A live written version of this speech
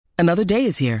Another day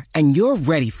is here, and you're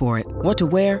ready for it. What to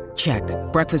wear? Check.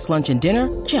 Breakfast, lunch, and dinner?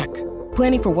 Check.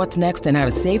 Planning for what's next and how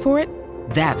to save for it?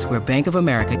 That's where Bank of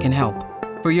America can help.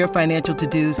 For your financial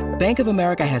to-dos, Bank of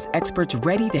America has experts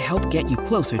ready to help get you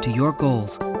closer to your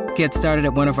goals. Get started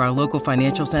at one of our local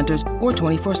financial centers or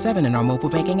 24/7 in our mobile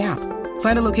banking app.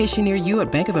 Find a location near you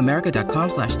at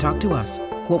bankofamerica.com/talktous.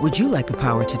 What would you like the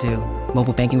power to do?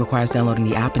 Mobile banking requires downloading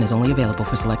the app and is only available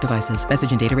for select devices.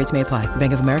 Message and data rates may apply.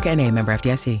 Bank of America N.A., member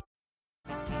FDIC.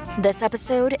 This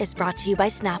episode is brought to you by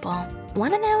Snapple.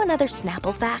 Want to know another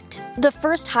Snapple fact? The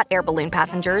first hot air balloon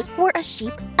passengers were a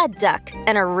sheep, a duck,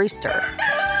 and a rooster.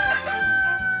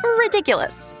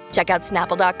 Ridiculous. Check out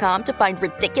Snapple.com to find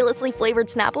ridiculously flavored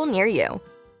Snapple near you.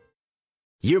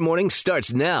 Your morning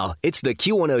starts now. It's the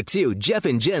Q102 Jeff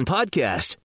and Jen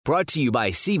podcast. Brought to you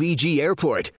by CBG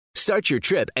Airport. Start your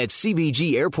trip at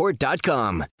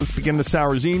CBGAirport.com. Let's begin the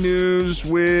Sour Z News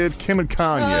with Kim and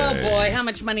Kanye. Oh, boy. How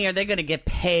much money are they going to get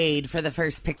paid for the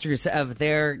first pictures of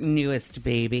their newest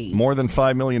baby? More than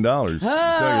 $5 million. I'll tell you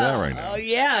that right now. Oh,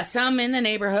 yeah. Some in the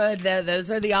neighborhood.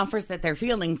 Those are the offers that they're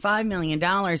fielding, $5 million.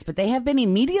 But they have been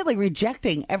immediately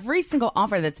rejecting every single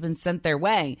offer that's been sent their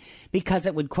way because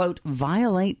it would, quote,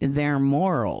 violate their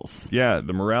morals. Yeah,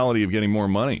 the morality of getting more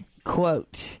money.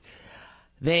 Quote,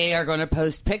 they are going to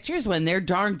post pictures when they're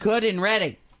darn good and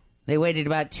ready. They waited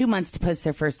about 2 months to post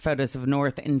their first photos of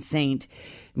North and Saint.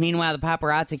 Meanwhile, the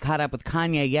paparazzi caught up with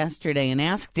Kanye yesterday and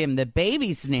asked him the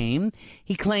baby's name.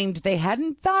 He claimed they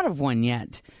hadn't thought of one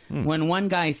yet. When one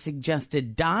guy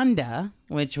suggested Donda,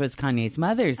 which was Kanye's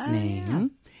mother's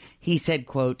name, he said,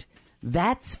 quote,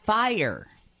 that's fire.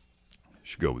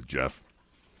 Should go with Jeff.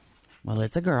 Well,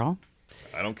 it's a girl.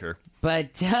 I don't care.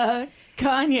 But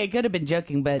Kanye could have been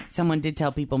joking, but someone did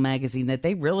tell People magazine that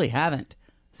they really haven't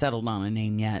settled on a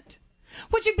name yet.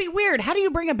 Which would be weird. How do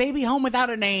you bring a baby home without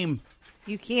a name?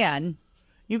 You can.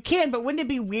 You can, but wouldn't it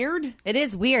be weird? It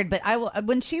is weird, but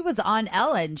when she was on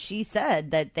Ellen, she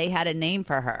said that they had a name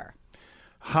for her.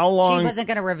 How long? She wasn't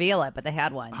going to reveal it, but they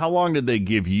had one. How long did they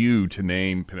give you to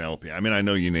name Penelope? I mean, I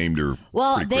know you named her.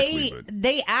 Well, pretty quickly,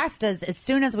 they asked us as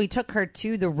soon as we took her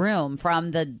to the room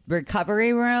from the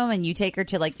recovery room, and you take her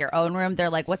to like your own room. They're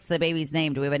like, "What's the baby's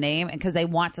name? Do we have a name?" And because they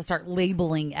want to start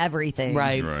labeling everything,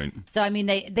 Right. So I mean,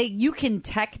 you can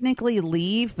technically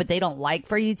leave, but they don't like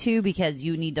for you to because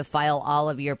you need to file all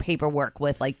of your paperwork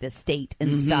with like the state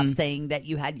and stuff, saying that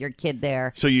you had your kid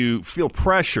there. So you feel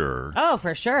pressure. Oh,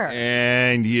 for sure.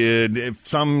 And you, if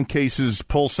some cases,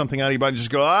 pull something out of your body, just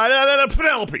go,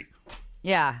 Penelope.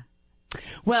 Yeah.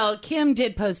 Well, Kim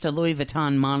did post a Louis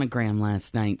Vuitton monogram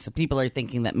last night, so people are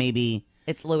thinking that maybe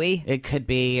It's Louis. it could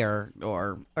be or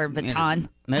Vuitton.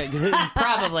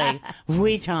 Probably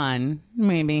Vuitton,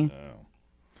 maybe.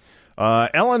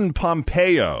 Ellen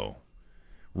Pompeo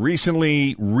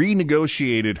recently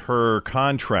renegotiated her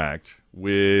contract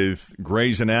with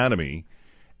Grey's Anatomy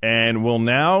and will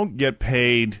now get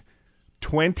paid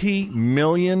 $20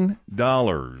 million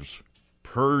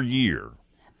per year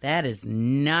That is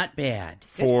not bad.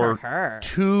 for her.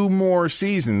 2 more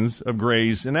seasons of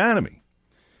Grey's Anatomy.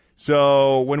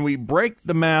 So when we break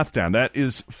the math down, that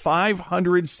is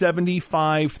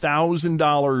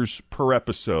 $575,000 per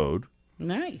episode.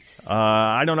 Nice.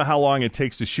 I don't know how long it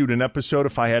takes to shoot an episode.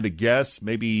 If I had to guess,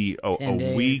 maybe a 10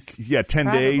 days. week. Yeah, 10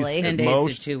 Probably. days 10 at days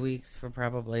most. to 2 weeks for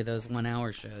probably those 1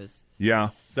 hour shows. Yeah,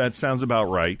 that sounds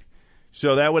about right.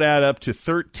 So that would add up to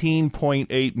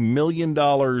 $13.8 million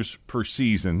per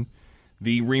season.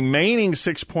 The remaining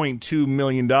 $6.2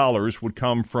 million would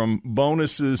come from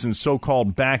bonuses and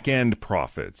so-called back-end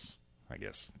profits, I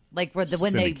guess. Like when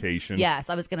Syndication. yes,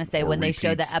 I was going to say Or when they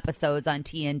show the repeats. episodes on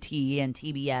TNT and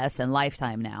TBS and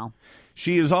Lifetime now.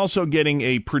 She is also getting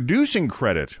a producing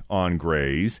credit on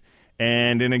Grey's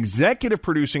and an executive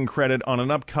producing credit on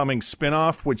an upcoming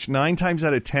spinoff, which 9 times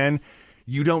out of 10,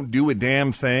 you don't do a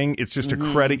damn thing. It's just a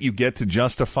credit you get to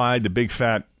justify the big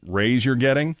fat raise you're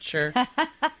getting. Sure.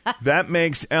 That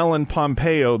makes Ellen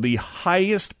Pompeo the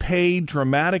highest paid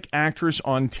dramatic actress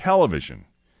on television.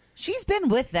 She's been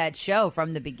with that show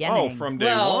from the beginning. Oh, from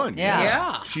day one.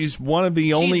 yeah. She's one of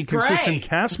the only She's Grey. consistent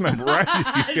cast members, right?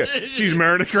 Yeah. She's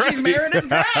Meredith Grey. She's Meredith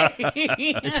Grey.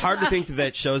 It's hard to think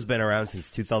that show's been around since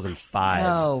 2005.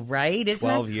 Oh, right. Isn't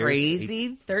 12 that years,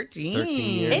 crazy? 13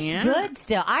 years. It's good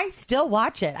still. I still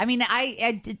watch it. I mean,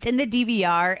 it's in the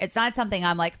DVR. It's not something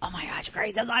I'm like, oh my gosh,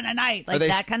 Grey's is on tonight. Like Are they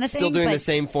that kind of thing. still doing but the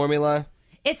same formula?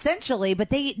 essentially, but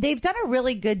they've done a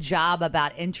really good job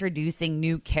about introducing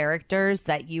new characters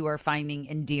that you are finding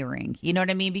endearing. You know what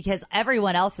I mean? Because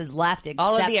everyone else is left except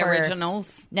All of the for,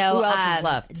 originals. No, Who else is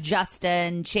left?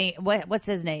 Justin. What's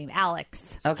his name?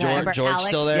 Alex. Okay. Remember George Alex?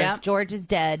 still there? Yeah. George is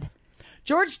dead.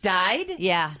 George died?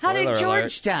 Yeah. How did Spoiler George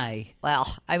alert. die? Well,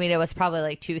 I mean, it was probably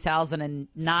like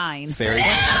 2009. Ferry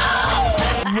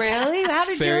Really? How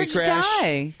did Ferry George crash.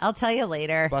 die? I'll tell you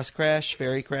later. bus crash,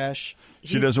 ferry crash.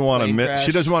 She doesn't want Plane to. crash.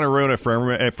 She doesn't want to ruin it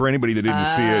for anybody that didn't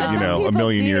see it. Some A people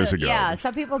million do. years ago. Yeah,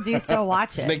 some people do still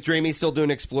watch Is it. McDreamy still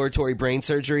doing exploratory brain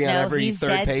surgery on No, every he's third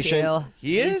dead patient? too.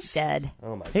 He is He's dead.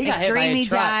 Oh my! He got hit by a McDreamy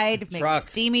truck. died. Truck.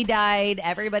 McSteamy died.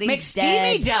 Everybody's McSteamy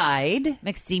dead. died.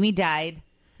 McSteamy died.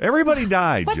 Everybody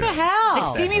died. What the Jen. hell?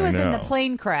 McSteamy was I in the know.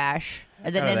 plane crash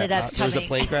and then How did ended that- up There was a coming.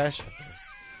 plane crash.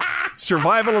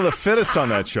 Survival of the fittest on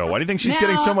that show. Why do you think she's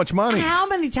getting so much money? How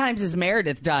many times has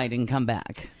Meredith died and come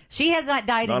back? She has not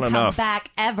died Not and enough. come back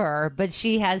ever, but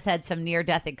she has had some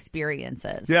near-death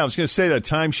experiences. Yeah, I was going to say that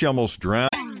time she almost drowned.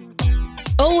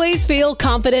 Always feel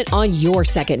confident on your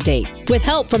second date. With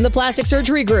help from the Plastic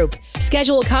Surgery Group.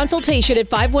 Schedule a consultation at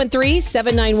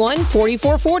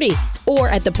 513-791-4440 or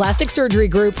at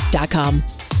theplasticsurgerygroup.com.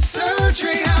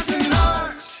 Surgery has an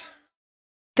art.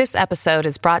 This episode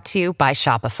is brought to you by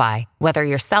Shopify. Whether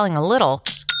you're selling a little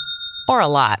or a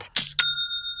lot,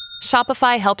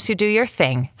 Shopify helps you do your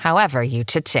thing, however you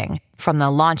cha-ching. From the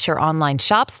launch your online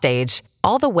shop stage,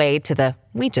 all the way to the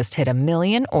we just hit 1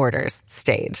 million orders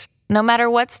stage. No matter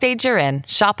what stage you're in,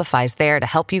 Shopify's there to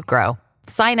help you grow.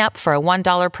 Sign up for a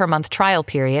 $1 per month trial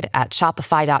period at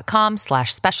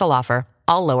shopify.com/special offer,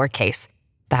 all lowercase.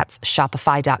 That's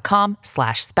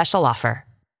shopify.com/special offer.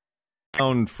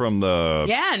 From the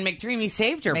Yeah, and McDreamy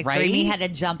saved her, right? McDreamy had to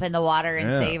jump in the water and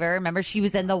Yeah. save her. Remember, she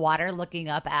was in the water looking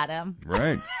up at him.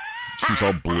 right. She's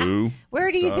all blue.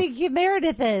 Where do you think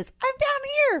Meredith is? I'm down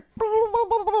here.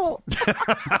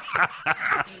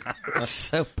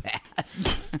 so bad.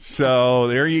 So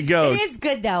there you go. It is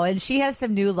good, though, and she has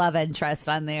some new love interest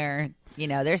on there. You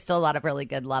know, there's still a lot of really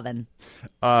good loving.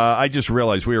 I just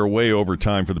realized we are way over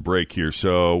time for the break here,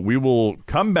 so we will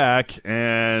come back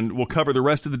and we'll cover the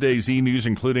rest of the day's E-News,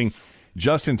 including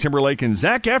Justin Timberlake and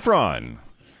Zac Efron,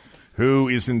 who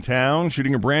is in town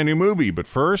shooting a brand new movie. But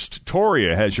first,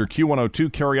 Toria has your Q102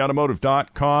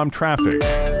 CarryAutomotive.com traffic.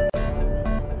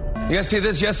 You guys see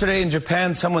this? Yesterday in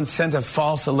Japan, someone sent a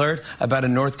false alert about a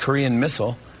North Korean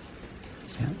missile.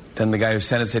 Yeah. Then the guy who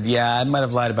sent it said, yeah, I might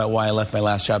have lied about why I left my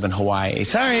last job in Hawaii.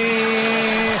 Sorry.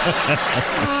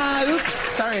 Oops,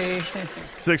 sorry.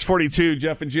 642,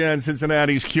 Jeff and Jen,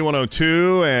 Cincinnati's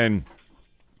Q102. And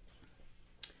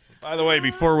by the way,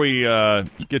 before we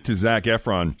get to Zac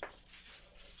Efron,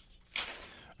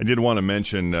 I did want to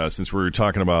mention, since we were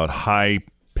talking about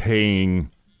high-paying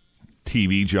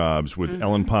TV jobs with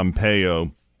Ellen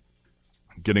Pompeo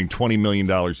getting $20 million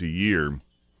a year,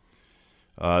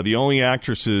 the only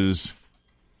actresses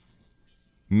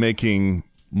making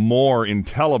more in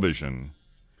television,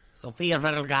 Sofia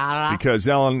Vergara. because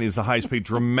Ellen is the highest-paid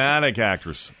dramatic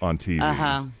actress on TV.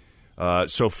 Uh-huh.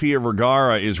 Sofia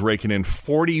Vergara is raking in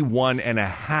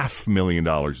 $41.5 million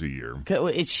a year.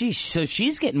 So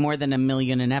she's getting more than $1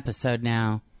 million an episode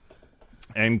now.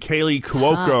 And Kaylee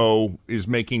Cuoco is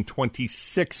making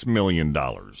 $26 million.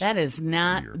 That is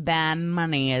not bad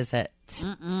money, is it?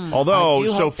 Although I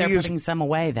do hope they're Sophia's putting some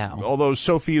away, though. Although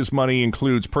Sophia's money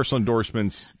includes personal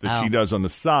endorsements that she does on the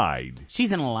side.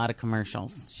 She's in a lot of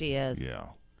commercials. She is. Yeah.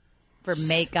 For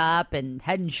makeup and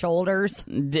Head and Shoulders.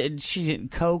 Did she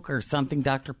Coke or something?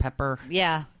 Dr. Pepper?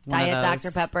 Yeah. One of Diet those.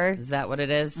 Dr. Pepper. Is that what it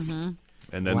is? Mm-hmm.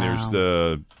 And then Wow. there's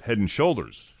the Head and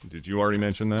Shoulders. Did you already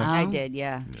mention that? I did,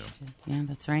 yeah. Yeah,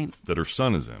 that's right. That her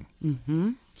son is in.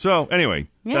 Mm-hmm. So, anyway,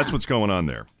 that's what's going on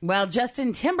there. Well,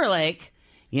 Justin Timberlake,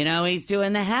 you know, he's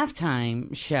doing the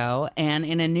halftime show, and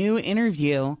in a new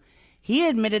interview, he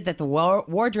admitted that the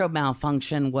wardrobe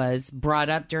malfunction was brought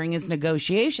up during his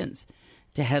negotiations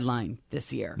to headline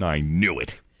this year. I knew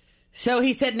it. So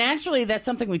he said, naturally, that's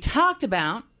something we talked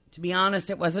about. To be honest,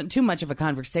 it wasn't too much of a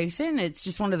conversation. It's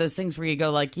just one of those things where you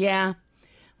go like, yeah,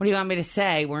 what do you want me to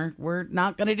say? We're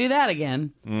not going to do that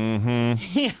again. Mm-hmm.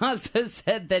 He also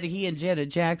said that he and Janet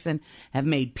Jackson have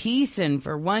made peace, and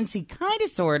for once he kind of,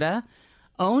 sort of,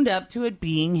 owned up to it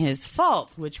being his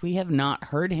fault, which we have not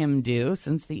heard him do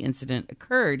since the incident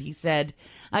occurred. He said,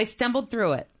 I stumbled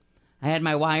through it. I had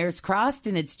my wires crossed,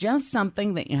 and it's just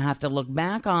something that you have to look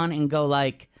back on and go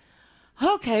like,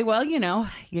 okay, well, you know,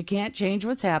 you can't change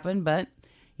what's happened, but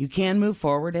you can move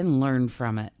forward and learn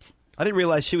from it. I didn't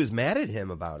realize she was mad at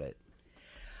him about it.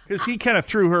 Because he kind of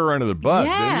threw her under the bus,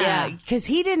 didn't he? Yeah, because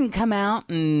he didn't come out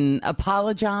and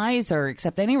apologize or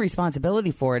accept any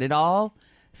responsibility for it. It all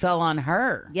fell on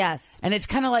her. Yes. And it's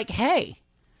kind of like, hey,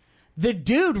 the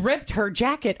dude ripped her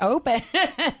jacket open.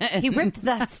 He ripped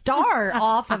the star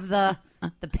off of the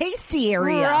pasty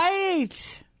area.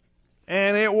 Right.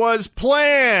 And it was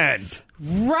planned.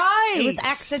 Right. It was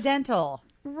accidental.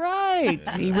 Right.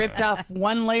 He ripped off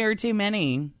one layer too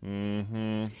many.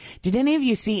 Mm-hmm. Did any of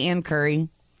you see Ann Curry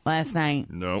last night?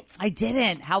 No. I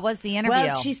didn't. How was the interview?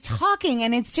 Well, she's talking,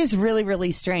 and it's just really,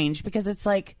 really strange because it's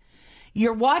like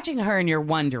you're watching her and you're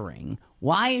wondering,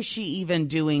 why is she even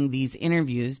doing these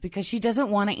interviews? Because she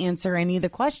doesn't want to answer any of the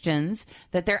questions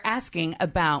that they're asking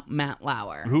about Matt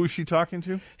Lauer. Who is she talking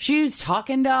to? She's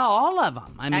talking to all of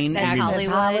them. I mean, Access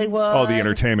Hollywood. Oh, the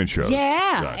entertainment show.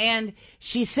 Yeah. Gotcha. And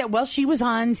she said, well, she was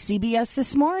on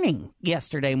CBS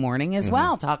yesterday morning as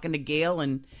well, talking to Gail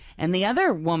and the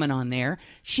other woman on there.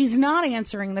 She's not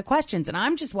answering the questions. And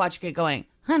I'm just watching it going,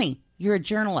 honey, you're a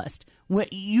journalist.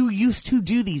 You used to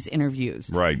do these interviews.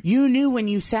 Right. You knew when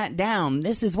you sat down,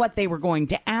 this is what they were going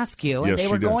to ask you. And Yes, they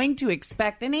she were did. going to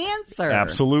expect an answer.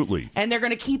 Absolutely. And they're going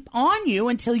to keep on you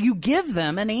until you give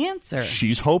them an answer.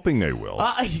 She's hoping they will.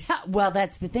 Yeah, well,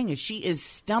 that's the thing is she is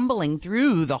stumbling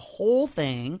through the whole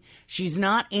thing. She's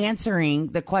not answering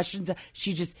the questions.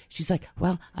 She's like,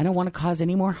 well, I don't want to cause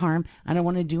any more harm. I don't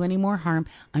want to do any more harm.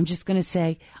 I'm just going to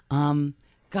say,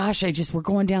 gosh, we're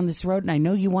going down this road and I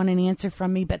know you want an answer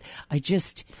from me, but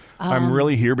I'm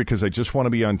really here because I just want to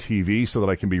be on TV so that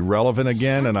I can be relevant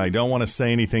again, and I don't want to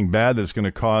say anything bad that's going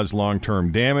to cause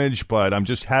long-term damage, but I'm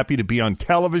just happy to be on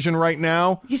television right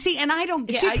now. You see, and I don't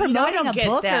get... Is she promoting I don't a get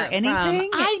book that or anything?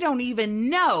 I don't even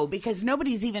know because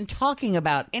nobody's even talking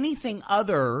about anything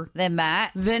other Than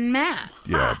Matt.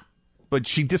 Yeah. But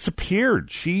she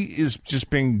disappeared. She is just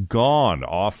been gone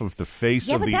off of the face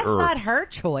Yeah, of but the that's earth. not her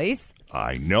choice.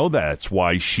 I know that's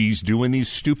why she's doing these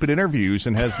stupid interviews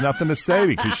and has nothing to say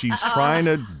because she's trying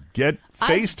to get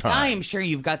FaceTime. I'm sure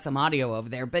you've got some audio over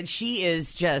there, but she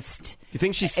is just... Do you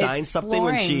think she signed something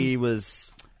when she was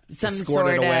Some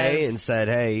escorted sort away of- and said,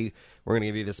 hey, we're going to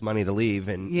give you this money to leave,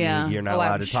 and Yeah. you're not Oh,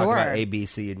 allowed I'm to talk sure. about A, B,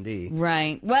 C, and D?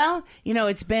 Right. Well,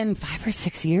 it's been 5 or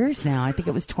 6 years now. I think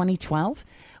it was 2012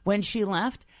 when she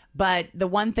left. But the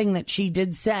one thing that she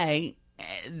did say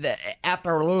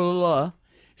after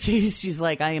she's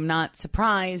like, I am not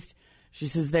surprised. She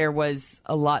says there was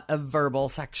a lot of verbal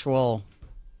sexual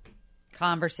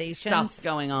Conversations. stuff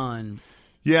going on.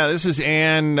 Yeah, this is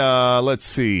Ann. Let's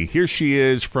see. Here she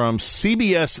is from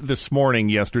CBS This Morning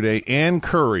yesterday. Ann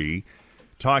Curry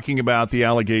talking about the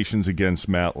allegations against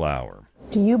Matt Lauer.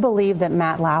 Do you believe that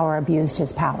Matt Lauer abused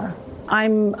his power?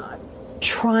 I'm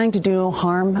trying to do no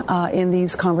harm in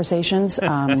these conversations.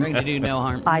 Trying to do no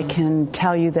harm. I can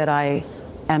tell you that I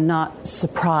am not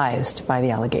surprised by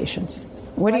the allegations.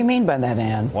 What do you mean by that,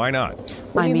 Ann? Why not?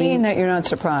 What do you mean that you're not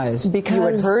surprised? Because you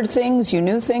had heard things, you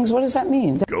knew things. What does that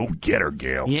mean? Go get her,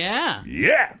 Gail. Yeah.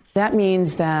 Yeah. That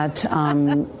means that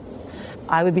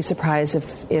I would be surprised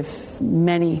if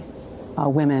many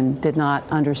women did not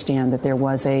understand that there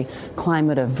was a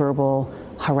climate of verbal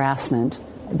harassment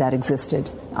that existed.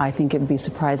 I think it would be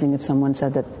surprising if someone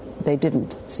said that they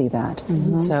didn't see that.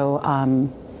 Mm-hmm. So,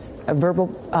 a verbal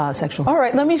sexual. All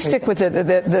right, let me stick with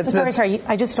Sorry.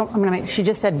 I just don't. I'm going to make. She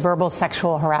just said verbal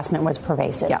sexual harassment was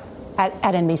pervasive. Yeah. At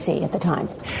NBC at the time.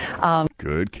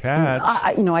 Good catch.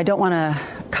 I don't want to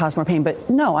cause more pain, but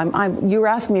no, you were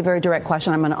asking me a very direct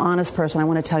question. I'm an honest person. I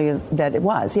want to tell you that it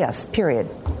was. Yes. Period.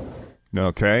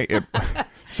 Okay.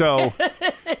 So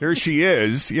here she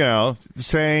is,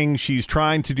 saying she's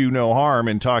trying to do no harm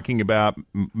and talking about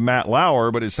Matt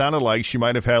Lauer, but it sounded like she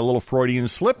might have had a little Freudian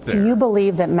slip there. Do you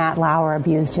believe that Matt Lauer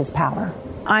abused his power?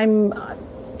 I'm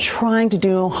trying to do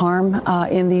no harm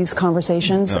in these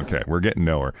conversations. Okay, we're getting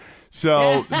nowhere.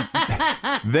 So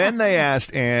then they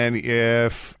asked Ann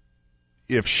if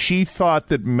she thought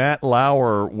that Matt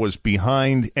Lauer was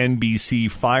behind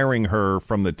NBC firing her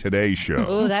from the Today Show.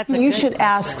 Oh, that's you should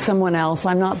ask someone else.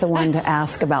 I'm not the one to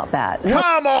ask about that.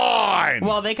 Come on!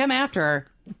 Well, they come after her.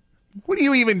 What are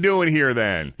you even doing here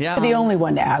then? Yeah. the only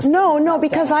one to ask. No,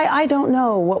 because I don't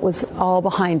know what was all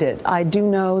behind it. I do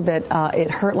know that it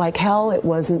hurt like hell. It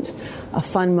wasn't a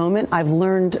fun moment. I've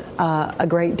learned a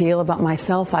great deal about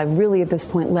myself. I've really at this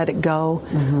point let it go.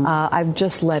 Mm-hmm. I've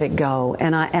just let it go,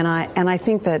 and I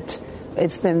think that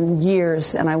it's been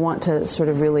years, and I want to sort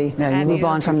of really move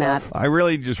on from that. I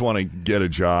really just want to get a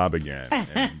job again.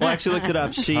 Well, I actually looked it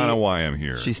up. I don't know why I'm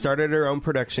here. She started her own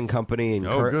production company and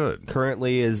good.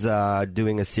 currently is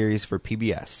doing a series for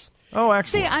PBS. Oh,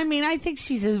 actually. See, I think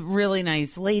she's a really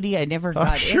nice lady. I never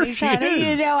got sure any she kind of,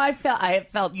 is. I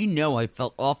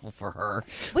felt awful for her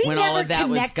We when never all of that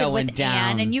was connected going with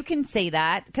down. Ann, and you can say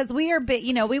that because we are,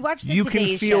 we watched the You Today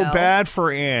can feel Show. bad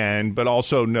for Ann, but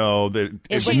also know that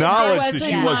It acknowledge that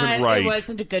she wasn't right. It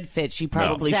wasn't a good fit. She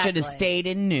probably should have Exactly. stayed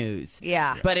in news.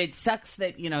 Yeah. But it sucks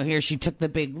that, here she took the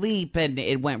big leap and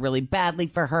it went really badly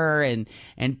for her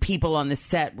and people on the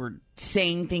set were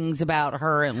saying things about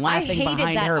her and laughing hated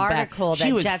behind that her back. article She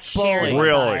that was Jeff shared bullied. with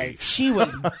Really? us. She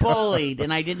was bullied,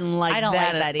 and I didn't like I don't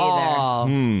that like at that either. all.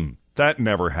 That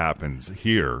never happens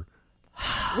here.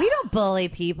 We don't bully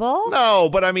people. No,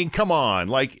 but I mean, come on.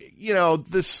 Like,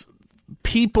 this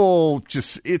people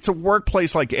it's a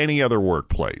workplace like any other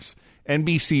workplace.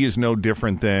 NBC is no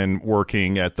different than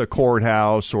working at the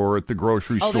courthouse or at the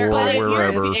grocery store or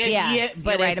wherever.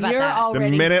 But right if about you're that. The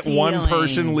already minute one feeling-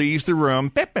 person leaves the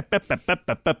room,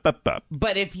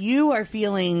 But if you are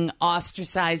feeling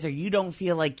ostracized, or you don't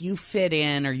feel like you fit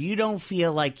in, or you don't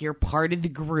feel like you're part of the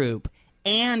group,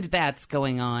 and that's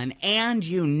going on, and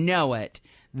you know it,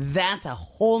 that's a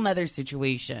whole nother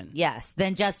situation. Yes,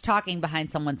 than just talking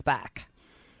behind someone's back.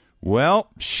 well,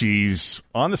 she's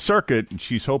on the circuit, and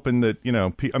she's hoping that,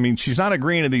 she's not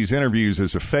agreeing to these interviews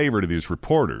as a favor to these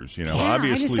reporters. Yeah, I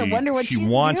obviously, just wonder what she she's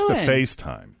wants the doing.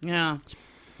 FaceTime. Yeah.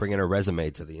 Bringing a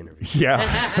resume to the interview.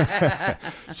 Yeah.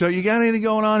 So you got anything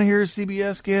going on here,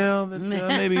 CBS, Gail, that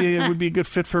maybe it would be a good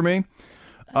fit for me?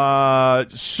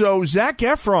 So Zac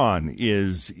Efron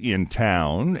is in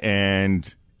town,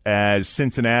 and as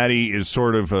Cincinnati is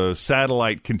sort of a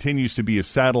satellite, continues to be a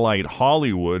satellite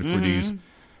Hollywood for these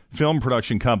film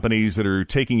production companies that are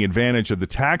taking advantage of the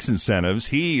tax incentives,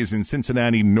 he is in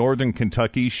Cincinnati, Northern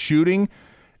Kentucky, shooting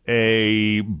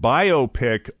a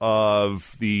biopic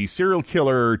of the serial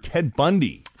killer Ted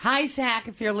Bundy. Hi, Zach.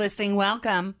 If you're listening,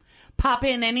 welcome. Pop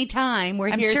in anytime. We're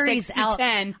I'm here sure 6 he's to out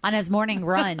 10. on his morning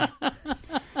run.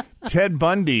 Ted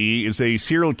Bundy is a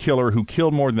serial killer who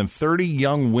killed more than 30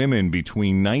 young women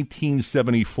between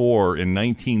 1974 and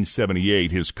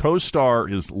 1978. His co-star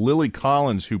is Lily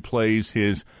Collins, who plays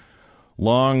his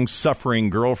long-suffering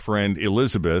girlfriend,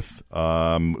 Elizabeth,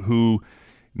 who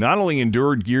not only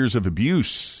endured years of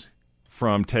abuse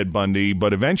from Ted Bundy,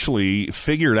 but eventually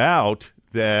figured out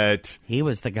that he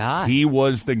was the guy. His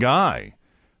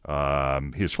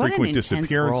What an frequent intense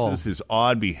disappearances, role. his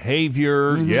odd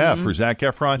behavior. Yeah, for Zac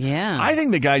Efron. Yeah. I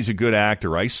think the guy's a good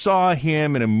actor. I saw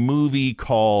him in a movie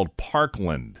called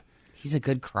Parkland. He's a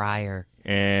good crier.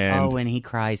 And when he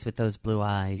cries with those blue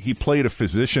eyes. he played a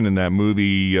physician in that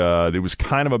movie. It was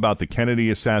kind of about the Kennedy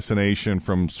assassination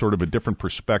from sort of a different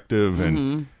perspective.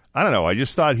 And I don't know. I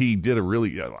just thought he did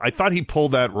I thought he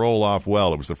pulled that role off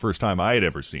well. It was the first time I had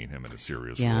ever seen him in a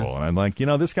serious role. And I'm like,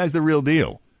 this guy's the real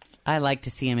deal. I like to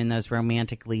see him in those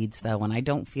romantic leads, though, and I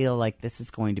don't feel like this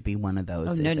is going to be one of those.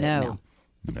 Oh, is no, it? no.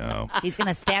 No. He's going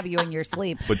to stab you in your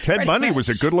sleep. But Ted Bundy was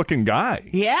a good-looking guy.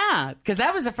 Yeah, because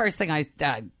that was the first thing I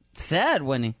said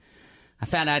when I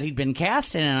found out he'd been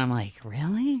cast in it, and I'm like,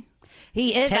 really?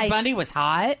 He is. Ted Bundy was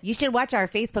hot? You should watch our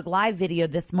Facebook Live video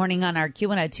this morning on our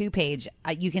Q102 page.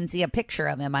 You can see a picture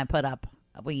of him I put up.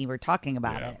 We were talking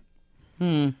about it.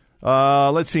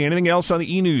 Let's see. Anything else on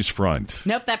the e-news front?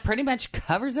 Nope, that pretty much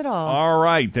covers it all. All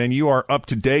right, then you are up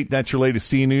to date. That's your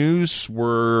latest e-news.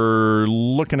 We're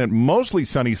looking at mostly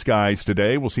sunny skies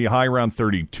today. We'll see a high around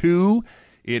 32.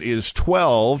 It is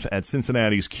 12 at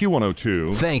Cincinnati's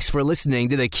Q102. Thanks for listening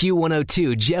to the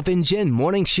Q102 Jeff and Jen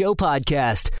Morning Show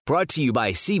podcast, brought to you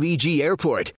by CBG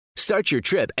Airport. Start your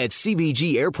trip at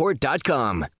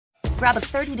CBGAirport.com. Grab a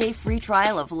 30-day free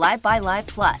trial of Live by Live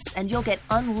Plus, and you'll get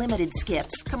unlimited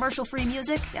skips, commercial-free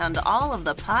music, and all of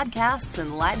the podcasts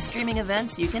and live streaming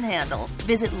events you can handle.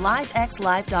 Visit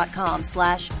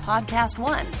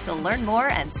livexlive.com/podcast1 to learn more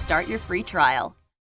and start your free trial.